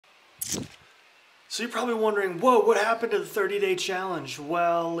So you're probably wondering, whoa, what happened to the 30-day challenge?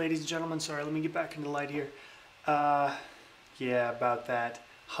 Well, ladies and gentlemen, sorry, let me get back into light here. Yeah, about that.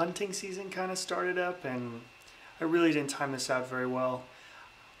 Hunting season kind of started up, and I really didn't time this out very well.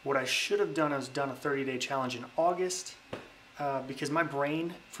 What I should have done is done a 30-day challenge in August, because my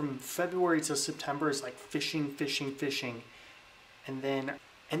brain from February to September is like fishing, fishing, fishing. And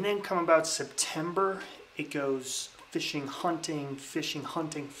then come about September, it goes fishing, hunting, fishing,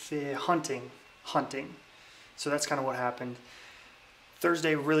 hunting, hunting. So that's kind of what happened.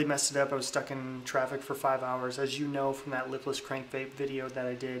 Thursday really messed it up. I was stuck in traffic for 5 hours, as you know from that lipless crankbait video that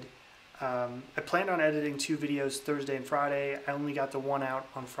I did. I planned on editing 2 videos Thursday and Friday. I only got the one out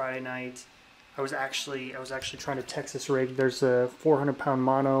on Friday night. I was actually trying to Texas rig. There's a 400-pound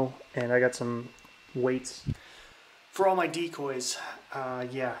mono, and I got some weights for all my decoys.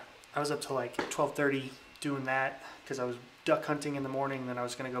 Yeah, I was up till like 12:30 doing that because I was duck hunting in the morning, then I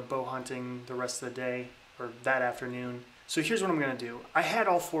was going to go bow hunting the rest of the day, or that afternoon. So here's what I'm going to do. I had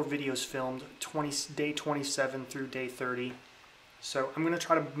all 4 videos filmed, day 27 through day 30. So I'm going to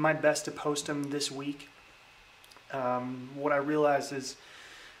try my best to post them this week. What I realized is,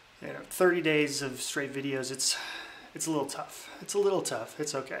 30 days of straight videos, it's a little tough. It's a little tough.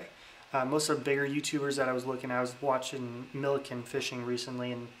 It's okay. Most of the bigger YouTubers that I was watching Milliken fishing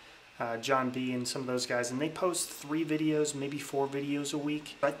recently, and John B and some of those guys, and they post 3 videos, maybe 4 videos a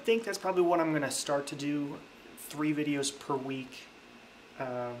week. I think that's probably what I'm going to start to do, 3 videos per week.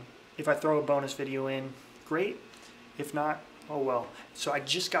 If I throw a bonus video in, great. If not, oh well. So I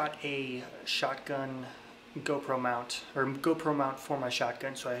just got a shotgun GoPro mount for my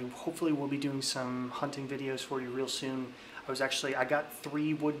shotgun, so I hopefully will be doing some hunting videos for you real soon. I got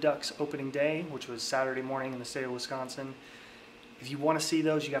 3 wood ducks opening day, which was Saturday morning in the state of Wisconsin. If you want to see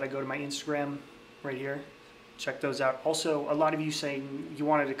those, you got to go to my Instagram right here. Check those out. Also, a lot of you saying you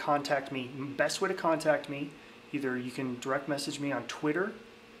wanted to contact me. Best way to contact me, either you can direct message me on Twitter,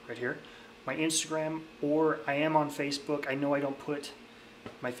 right here, my Instagram, or I am on Facebook. I know I don't put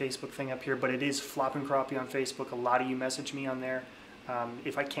my Facebook thing up here, but it is Flopping Crappie on Facebook. A lot of you message me on there.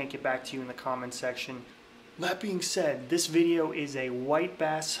 If I can't get back to you in the comment section. That being said, this video is a white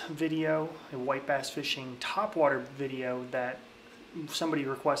bass video, a white bass fishing topwater video that somebody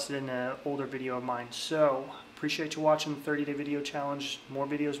requested in an older video of mine. So, appreciate you watching the 30-day video challenge. More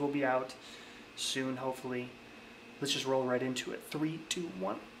videos will be out soon, hopefully. Let's just roll right into it. 3, 2,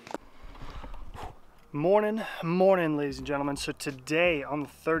 1. Morning, ladies and gentlemen. So today on the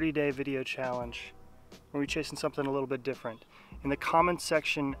 30-day video challenge, we're chasing something a little bit different. In the comments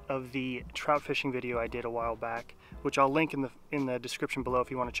section of the trout fishing video I did a while back, which I'll link in the description below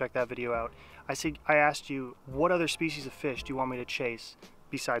if you want to check that video out, I asked you, what other species of fish do you want me to chase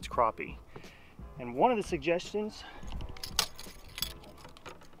besides crappie? And one of the suggestions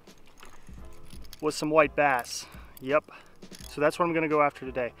was some white bass. Yep. So that's what I'm going to go after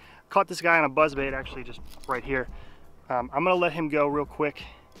today. Caught this guy on a buzzbait, actually just right here. I'm going to let him go real quick.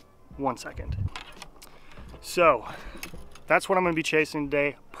 1 second. So that's what I'm going to be chasing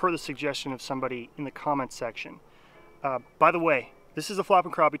today, per the suggestion of somebody in the comments section. By the way, this is the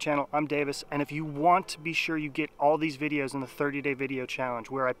Flopping Crappie channel. I'm Davis, and if you want to be sure you get all these videos in the 30-day video challenge,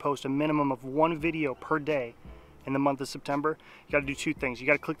 where I post a minimum of 1 video per day in the month of September, you got to do 2 things. You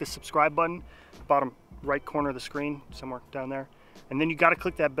got to click the subscribe button, bottom right corner of the screen, somewhere down there, and then you got to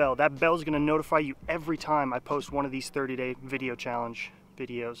click that bell. That bell is going to notify you every time I post one of these 30-day video challenge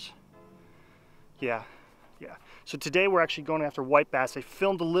videos. Yeah. So today we're actually going after white bass. I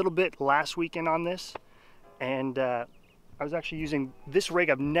filmed a little bit last weekend on this, and I was actually using this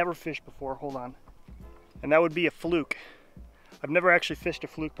rig I've never fished before. Hold on. And that would be a fluke. I've never actually fished a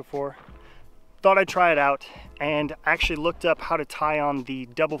fluke before. Thought I'd try it out, and actually looked up how to tie on the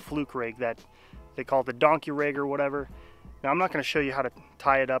double fluke rig that they call the donkey rig or whatever. Now I'm not going to show you how to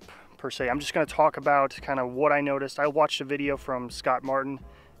tie it up per se. I'm just going to talk about kind of what I noticed. I watched a video from Scott Martin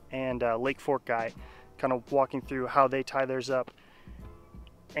and Lake Fork guy, kind of walking through how they tie theirs up.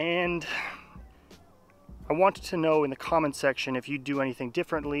 And I wanted to know in the comment section if you do anything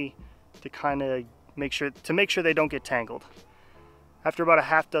differently to kind of make sure they don't get tangled. After about a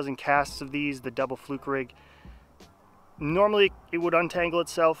half-dozen casts of these, the double fluke rig, normally it would untangle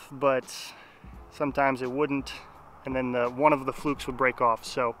itself, but sometimes it wouldn't, and then one of the flukes would break off.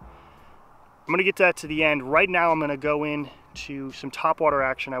 So I'm going to get that to the end. Right now I'm going to go into some topwater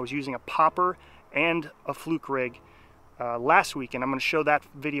action. I was using a popper and a fluke rig last weekend. I'm going to show that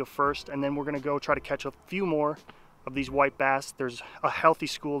video first, and then we're going to go try to catch a few more of these white bass. There's a healthy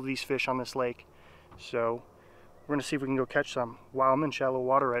school of these fish on this lake, so we're going to see if we can go catch some. Wow, I'm in shallow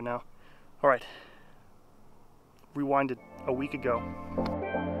water right now. All right, rewind it a week ago.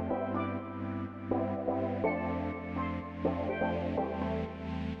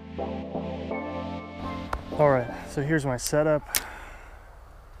 All right, so here's my setup.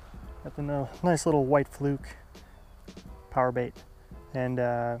 Got the nice little white fluke power bait and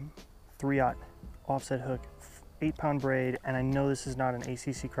 3/0 offset hook, 8-pound braid, and I know this is not an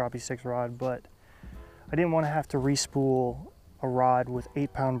ACC Crappie 6 rod, but I didn't want to have to re-spool a rod with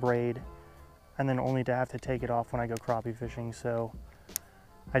 8-pound braid and then only to have to take it off when I go crappie fishing. So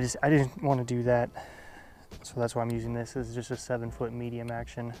I didn't want to do that. So that's why I'm using this. This is just a 7-foot medium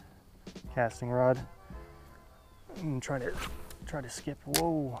action casting rod. And try to skip.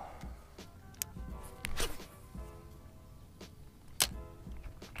 Whoa.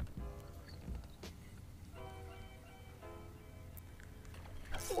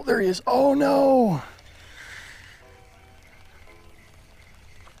 Oh, there he is. Oh no.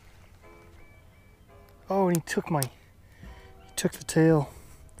 Oh, and he took the tail.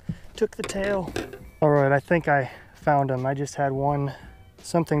 Took the tail. All right, I think I found him. I just had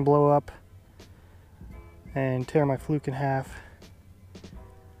something blow up and tear my fluke in half.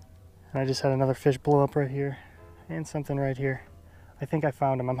 And I just had another fish blow up right here and something right here. I think I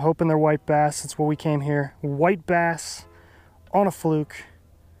found him. I'm hoping they're white bass. That's what we came here. White bass on a fluke.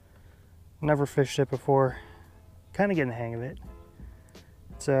 Never fished it before. Kind of getting the hang of it.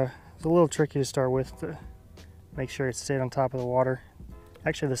 It's a little tricky to start with to make sure it stayed on top of the water.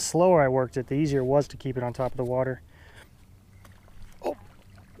 Actually, the slower I worked it, the easier it was to keep it on top of the water. Oh,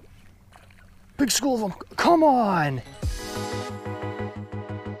 big school of them. Come on.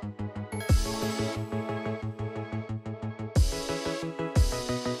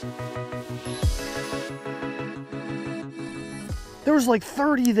 There was like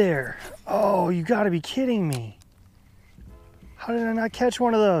 30 there. Oh, you gotta be kidding me. How did I not catch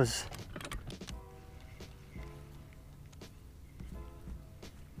one of those?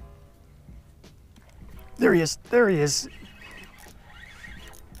 There he is, there he is.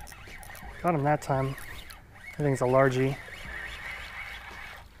 Got him that time. I think it's a largie.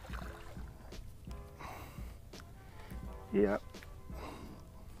 Yep.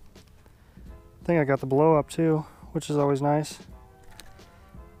 I think I got the blow up too, which is always nice.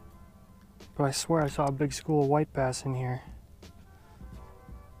 But I swear I saw a big school of white bass in here.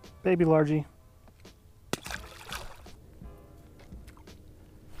 Baby largie.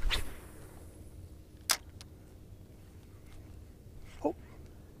 Oh,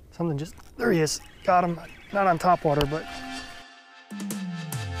 something just, there he is. Got him, not on top water, but.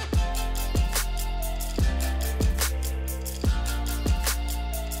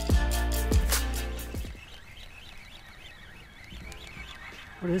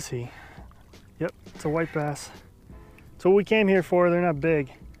 What is he? Yep, it's a white bass. That's what we came here for. They're not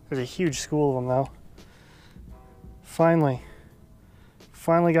big. There's a huge school of them though. Finally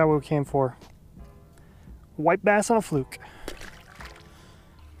got what we came for. White bass on a fluke.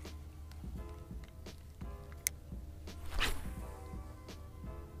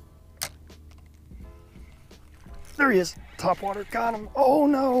 There he is, top water, got him. Oh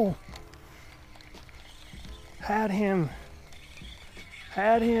no! Had him.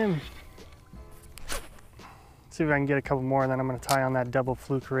 See if I can get a couple more, and then I'm going to tie on that double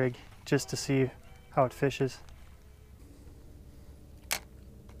fluke rig just to see how it fishes.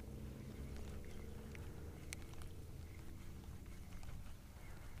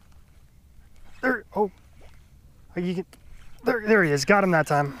 There, oh, there he is. Got him that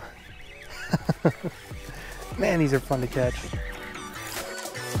time. Man, these are fun to catch.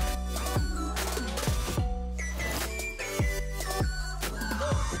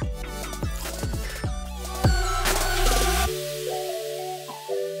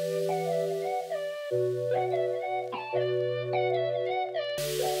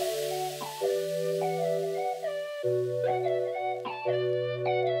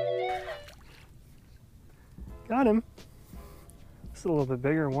 Got him. This is a little bit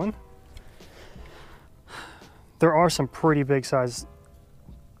bigger one. There are some pretty big size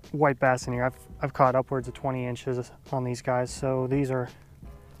white bass in here. I've caught upwards of 20 inches on these guys, so these are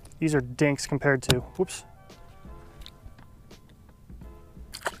dinks compared to, whoops,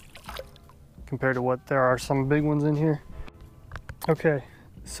 compared to what there are some big ones in here. Okay,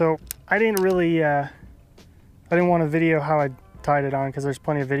 so I didn't want to video how I tied it on because there's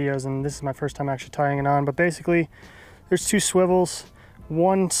plenty of videos, and this is my first time actually tying it on. But basically, there's 2 swivels.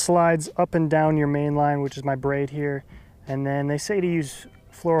 One slides up and down your main line, which is my braid here, and then they say to use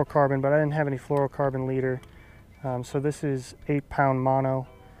fluorocarbon, but I didn't have any fluorocarbon leader. So this is 8-pound mono.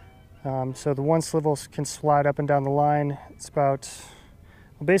 So the one swivel can slide up and down the line. It's about,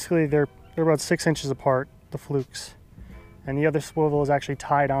 well, basically they're about 6 inches apart, the flukes, and the other swivel is actually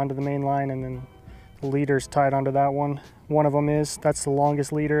tied onto the main line, and then the leader's tied onto that one. One of them is, that's the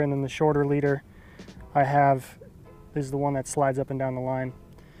longest leader, and then the shorter leader I have is the one that slides up and down the line.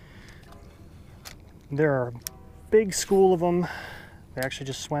 There are a big school of them. They actually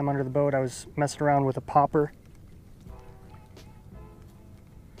just swam under the boat. I was messing around with a popper.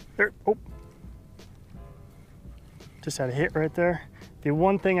 There, oh. Just had a hit right there. The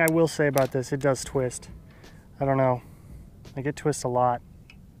one thing I will say about this, it does twist. I don't know, like it twists a lot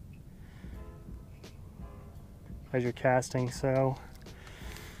as you're casting, so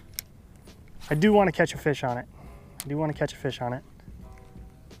I do want to catch a fish on it.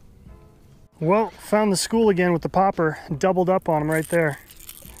 Well, found the school again with the popper, doubled up on them right there.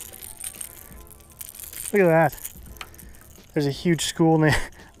 Look at that. There's a huge school, and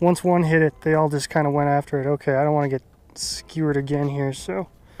once one hit it, they all just kind of went after it. Okay, I don't want to get skewered again here, so.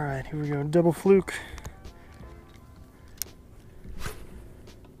 All right, here we go, double fluke.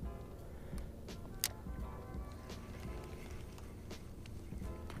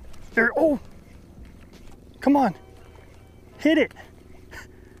 There, oh, come on, hit it.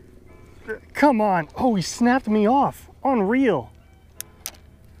 Come on. Oh, he snapped me off. Unreal.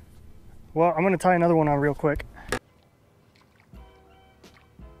 Well, I'm going to tie another one on real quick.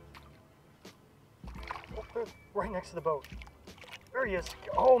 Oh, right next to the boat. There he is.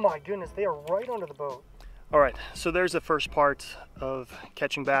 Oh my goodness, they are right under the boat. All right, so there's the first part of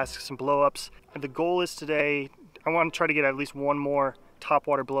catching bass, some blow-ups. The goal is today, I want to try to get at least one more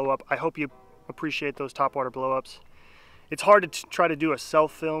topwater blow-up. I hope you appreciate those topwater blow-ups. It's hard to try to do a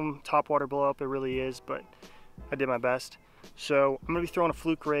self-film topwater blow-up, it really is, but I did my best. So I'm going to be throwing a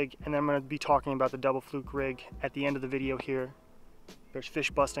fluke rig, and then I'm going to be talking about the double fluke rig at the end of the video here. There's fish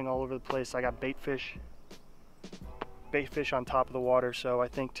busting all over the place. I got bait fish on top of the water, so I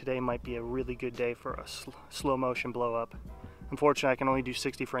think today might be a really good day for a slow motion blow-up. Unfortunately, I can only do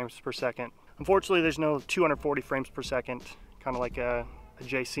 60 frames per second. Unfortunately, there's no 240 frames per second, kind of like a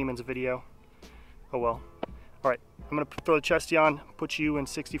Jay Siemens video. Oh well. All right, I'm gonna throw the chesty on, put you in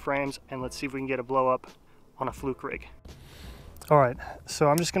 60 frames, and let's see if we can get a blow up on a fluke rig. All right, so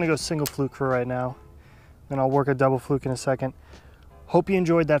I'm just gonna go single fluke for right now, then I'll work a double fluke in a second. Hope you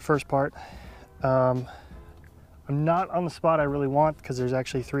enjoyed that first part. I'm not on the spot I really want because there's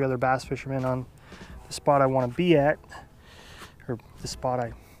actually 3 other bass fishermen on the spot I want to be at, or the spot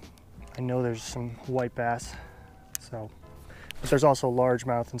I know there's some white bass. So, but there's also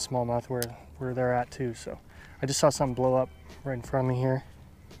largemouth and smallmouth where they're at too. So. I just saw something blow up right in front of me here.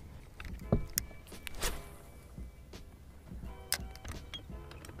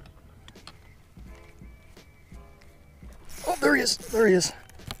 Oh, there he is, there he is.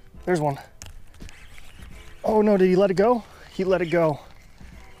 There's one. Oh no, did he let it go? He let it go.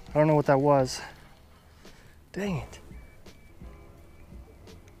 I don't know what that was. Dang it.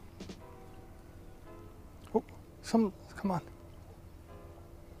 Oh, come on.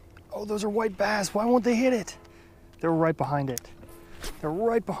 Oh, those are white bass, why won't they hit it? They're right behind it. They're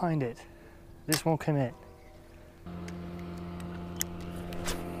right behind it. This won't commit.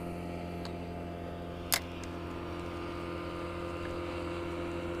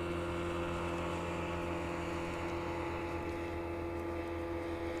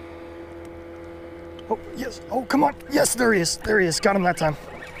 Oh, yes. Oh, come on. Yes, there he is. There he is. Got him that time.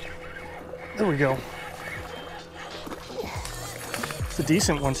 There we go. It's a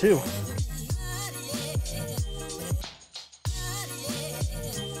decent one, too.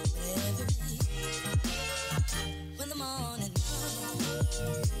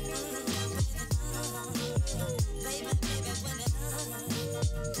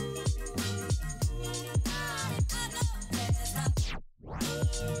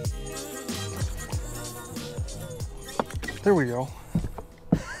 There we go.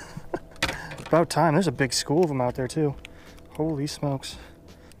 About time. There's a big school of them out there too. Holy smokes.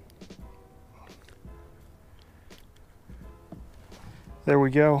 There we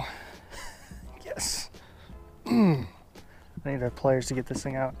go. Yes. I need the pliers to get this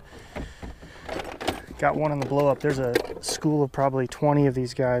thing out. Got one on the blow up. There's a school of probably 20 of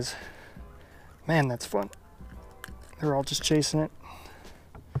these guys. Man, that's fun. They're all just chasing it.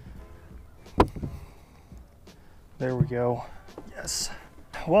 There we go. Yes.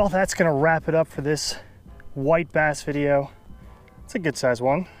 Well, that's gonna wrap it up for this white bass video. It's a good size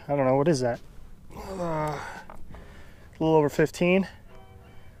one. I don't know, what is that? A little over 15.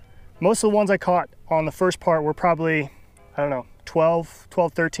 Most of the ones I caught on the first part were probably, I don't know, 12,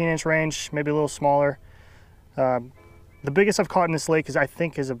 13 inch range, maybe a little smaller. The biggest I've caught in this lake I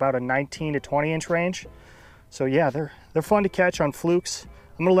think is about a 19 to 20 inch range. So yeah, they're fun to catch on flukes.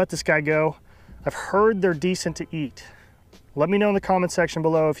 I'm gonna let this guy go. I've heard they're decent to eat. Let me know in the comment section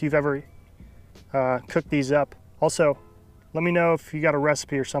below if you've ever cooked these up. Also, let me know if you got a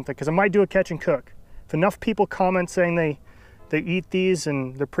recipe or something, because I might do a catch and cook. If enough people comment saying they eat these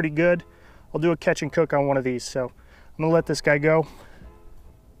and they're pretty good, I'll do a catch and cook on one of these. So I'm gonna let this guy go.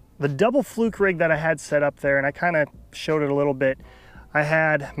 The double fluke rig that I had set up there, and I kind of showed it a little bit, I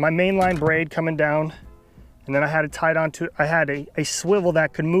had my mainline braid coming down, and then I had it tied onto, I had a swivel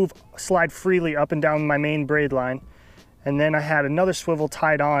that could slide freely up and down my main braid line. And then I had another swivel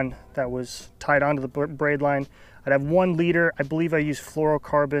tied on that was tied onto the braid line. I'd have 1 leader. I believe I used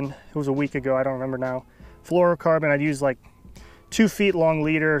fluorocarbon. It was a week ago, I don't remember now. Fluorocarbon, I'd use like 2 feet long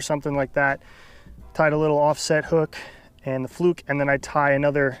leader or something like that. Tied a little offset hook and the fluke, and then I'd tie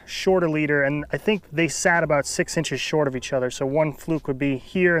another shorter leader, and I think they sat about 6 inches short of each other. So one fluke would be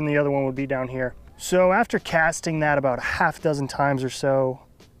here and the other one would be down here. So after casting that about a half dozen times or so,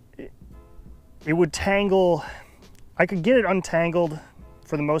 it would tangle. I could get it untangled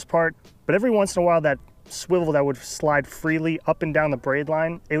for the most part, but every once in a while that swivel that would slide freely up and down the braid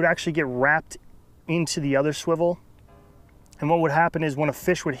line, it would actually get wrapped into the other swivel. And what would happen is when a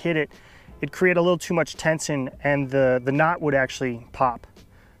fish would hit it, it'd create a little too much tension, and the knot would actually pop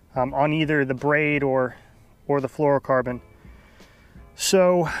on either the braid or the fluorocarbon.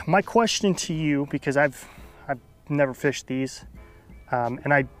 So my question to you, because I've never fished these,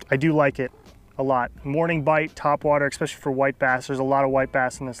 and I do like it a lot. Morning bite, top water, especially for white bass. There's a lot of white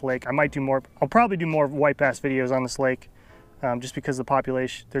bass in this lake. I might do more. I'll probably do more white bass videos on this lake, just because the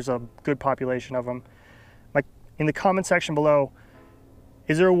population, there's a good population of them. In the comment section below,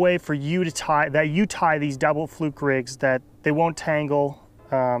 is there a way for you to tie these double fluke rigs that they won't tangle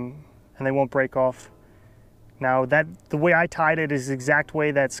and they won't break off? Now the way I tied it is the exact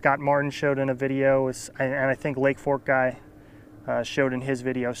way that Scott Martin showed in a video, and I think Lake Fork guy showed in his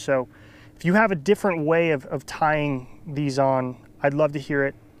video. So if you have a different way of tying these on, I'd love to hear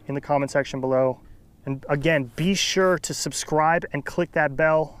it in the comment section below. And again, be sure to subscribe and click that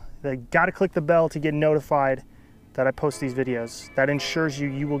bell. You gotta click the bell to get notified that I post these videos. That ensures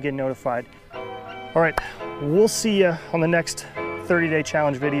you will get notified. All right, we'll see you on the next 30-day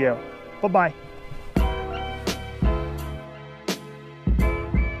challenge video. Bye-bye.